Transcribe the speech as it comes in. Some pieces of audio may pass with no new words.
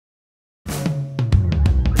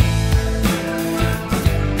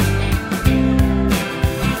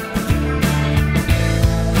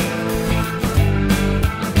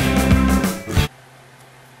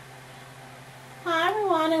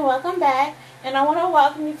and I want to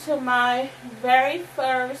welcome you to my very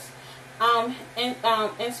first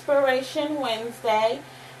Inspiration Wednesday.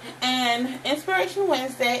 And Inspiration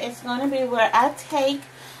Wednesday is going to be where I take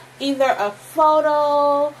either a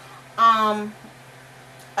photo, a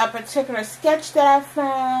particular sketch that I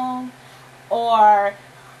found, or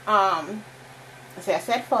I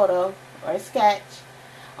said photo or a sketch,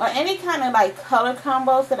 or any kind of like color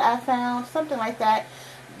combos that I found, something like that,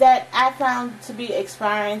 that I found to be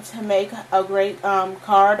inspiring to make a great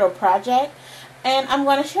card or project. And I'm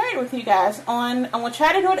going to share it with you guys. I'm going to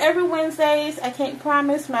try to do it every Wednesdays. I can't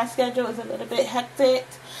promise. My schedule is a little bit hectic.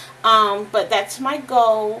 But that's my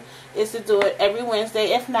goal, is to do it every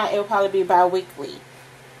Wednesday. If not, it will probably be bi-weekly.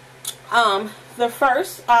 The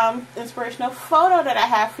first inspirational photo that I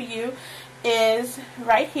have for you is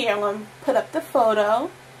right here. I'm going to put up the photo.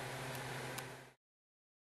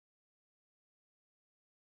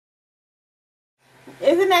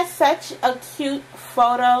 Isn't that such a cute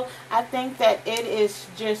photo? I think that it is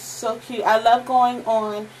just so cute. I love going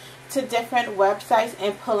on to different websites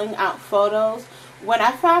and pulling out photos. When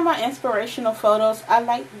I find my inspirational photos, I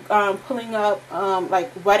like pulling up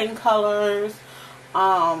like wedding colors,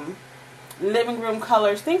 living room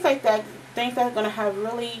colors, things like that. Things that are going to have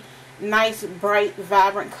really nice, bright,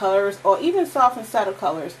 vibrant colors, or even soft and subtle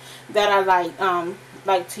colors that I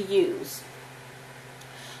like to use.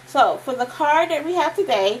 So for the card that we have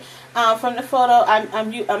today, from the photo,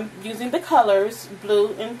 I'm using the colors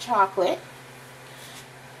blue and chocolate.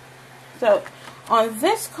 So on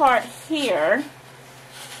this card here,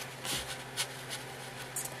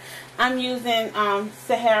 I'm using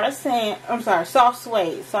Sahara Sand. I'm sorry, soft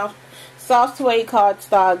suede, soft suede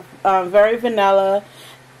cardstock, very vanilla,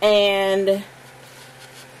 and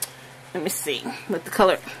let me see what the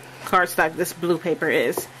color cardstock this blue paper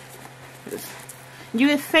is. You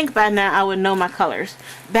would think by now I would know my colors.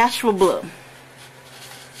 Bashful Blue.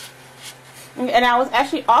 And I was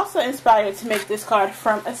actually also inspired to make this card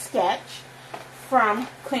from a sketch from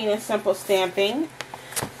Clean and Simple Stamping,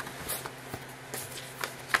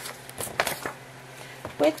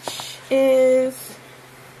 which is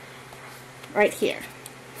right here.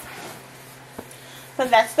 So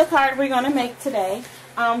that's the card we're going to make today.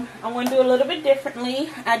 I'm going to do a little bit differently.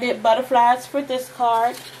 I did butterflies for this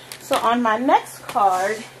card. So on my next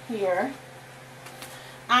card here,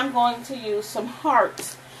 I'm going to use some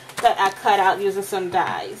hearts that I cut out using some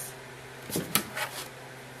dies.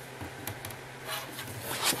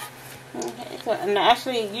 Okay, so, and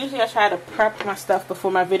actually, usually I try to prep my stuff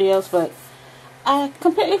before my videos, but I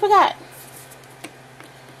completely forgot.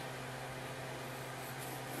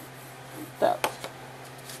 So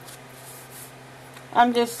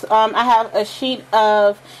I'm just, I have a sheet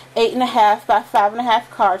of 8.5 by 5.5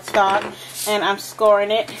 cardstock, and I'm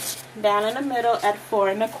scoring it down in the middle at 4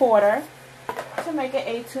 1/4 to make an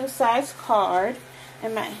A2 size card.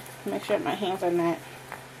 And make sure my hands are not,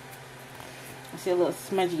 I see a little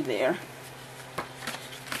smudgy there.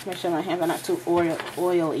 Make sure my hands are not too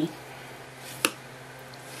oily.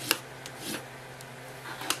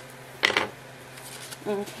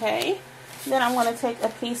 Okay. Then I'm going to take a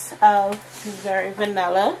piece of Very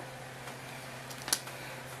Vanilla,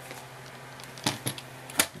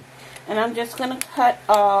 and I'm just going to cut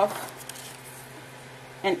off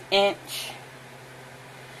an inch,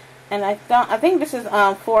 and I think this is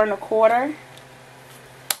 4 1/4.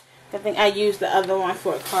 I think I used the other one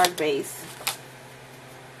for a card base.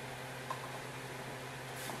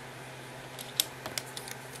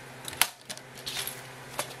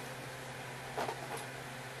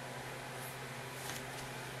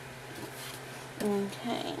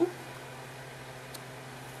 Okay.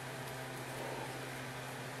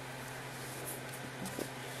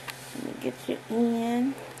 Let me get you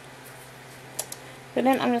in. So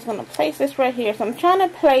then I'm just going to place this right here. So I'm trying to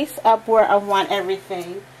place up where I want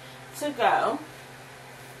everything to go.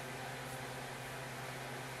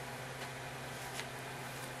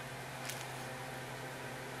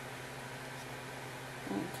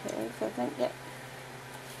 Okay, so I think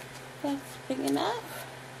that's big enough.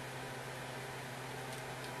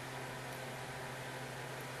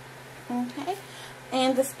 Okay,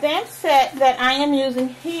 and the stamp set that I am using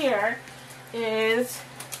here is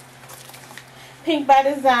Pink by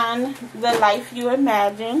Design, The Life You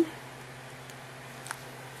Imagine.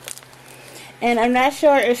 And I'm not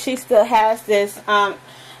sure if she still has this. I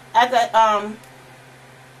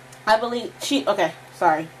believe she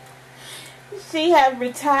had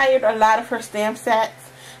retired a lot of her stamp sets.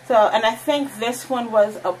 So, and I think this one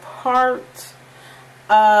was a part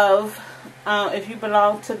of if you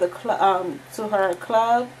belong to the to her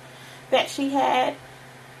club that she had.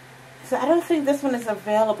 So I don't think this one is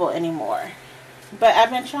available anymore. But I've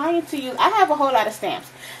been trying to use, I have a whole lot of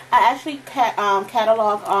stamps. I actually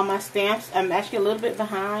catalog all my stamps. I'm actually a little bit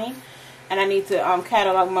behind, and I need to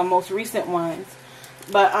catalog my most recent ones.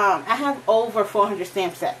 But I have over 400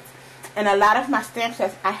 stamp sets, and a lot of my stamp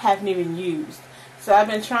sets I haven't even used. So I've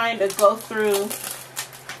been trying to go through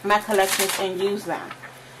my collections and use them.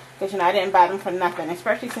 Because, you know, I didn't buy them for nothing.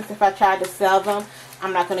 Especially since if I tried to sell them,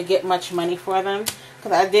 I'm not going to get much money for them.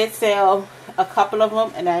 Because I did sell a couple of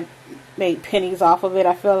them, and I made pennies off of it,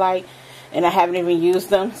 I feel like. And I haven't even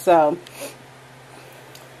used them. So,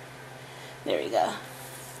 there we go.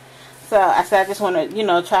 So, I said I just want to, you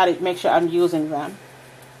know, try to make sure I'm using them.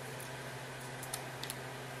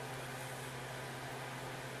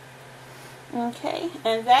 Okay,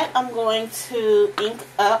 and that I'm going to ink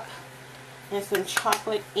up in some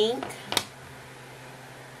chocolate ink.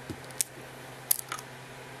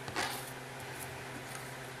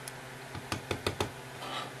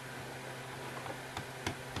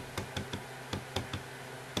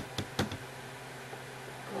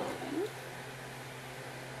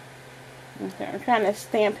 Okay, I'm trying to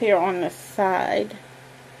stamp here on the side.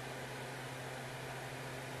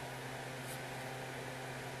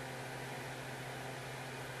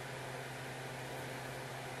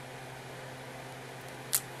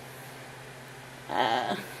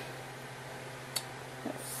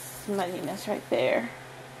 Smudginess right there.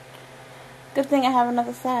 Good thing I have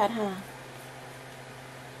another side, huh?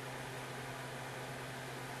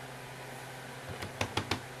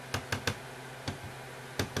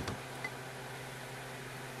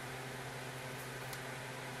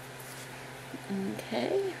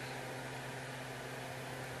 Okay.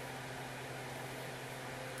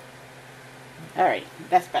 Alright,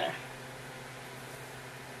 that's better.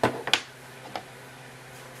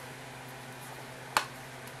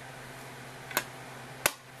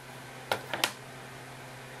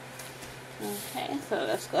 Okay, so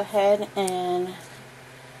let's go ahead and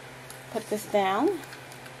put this down.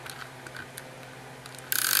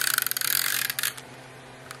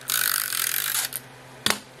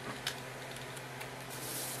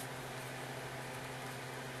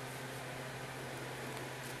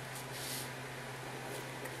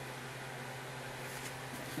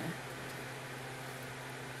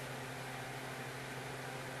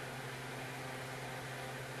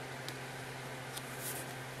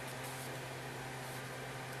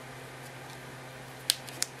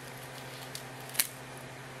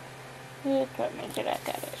 Try to make sure that I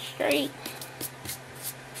got it straight.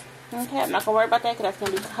 Okay, I'm not going to worry about that because that's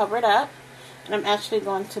going to be covered up. And I'm actually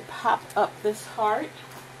going to pop up this heart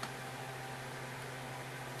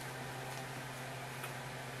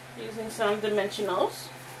using some dimensionals.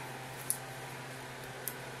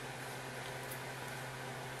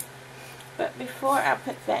 But before I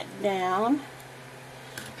put that down,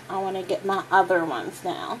 I want to get my other ones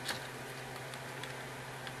down.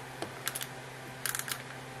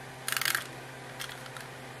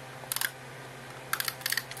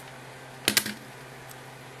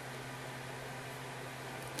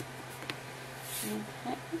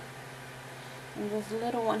 Okay. And this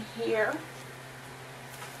little one here.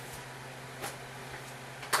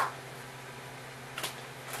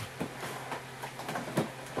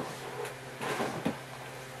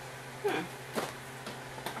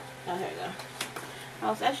 Oh, here we go. I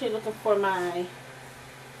was actually looking for my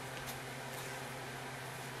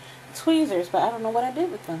tweezers, but I don't know what I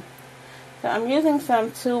did with them. So I'm using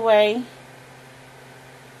some two-way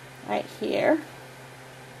right here.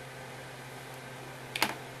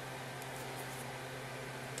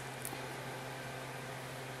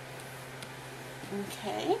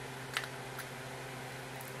 Okay.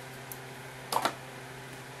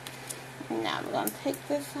 Now I'm going to take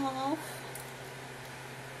this off.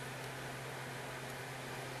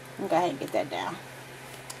 Go ahead and get that down.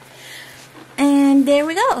 And there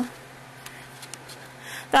we go.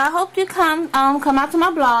 So I hope you come out to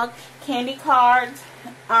my blog,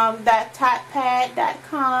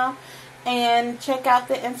 candycards.typepad.com, and check out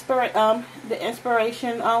the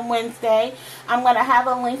inspiration Wednesday. I'm gonna have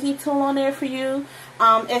a linky tool on there for you.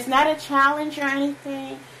 It's not a challenge or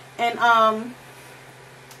anything, and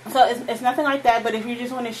so it's nothing like that. But if you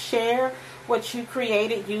just want to share what you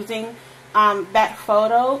created using that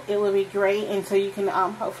photo, it would be great, and so you can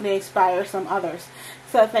hopefully inspire some others.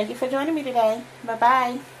 So thank you for joining me today. Bye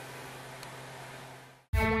bye.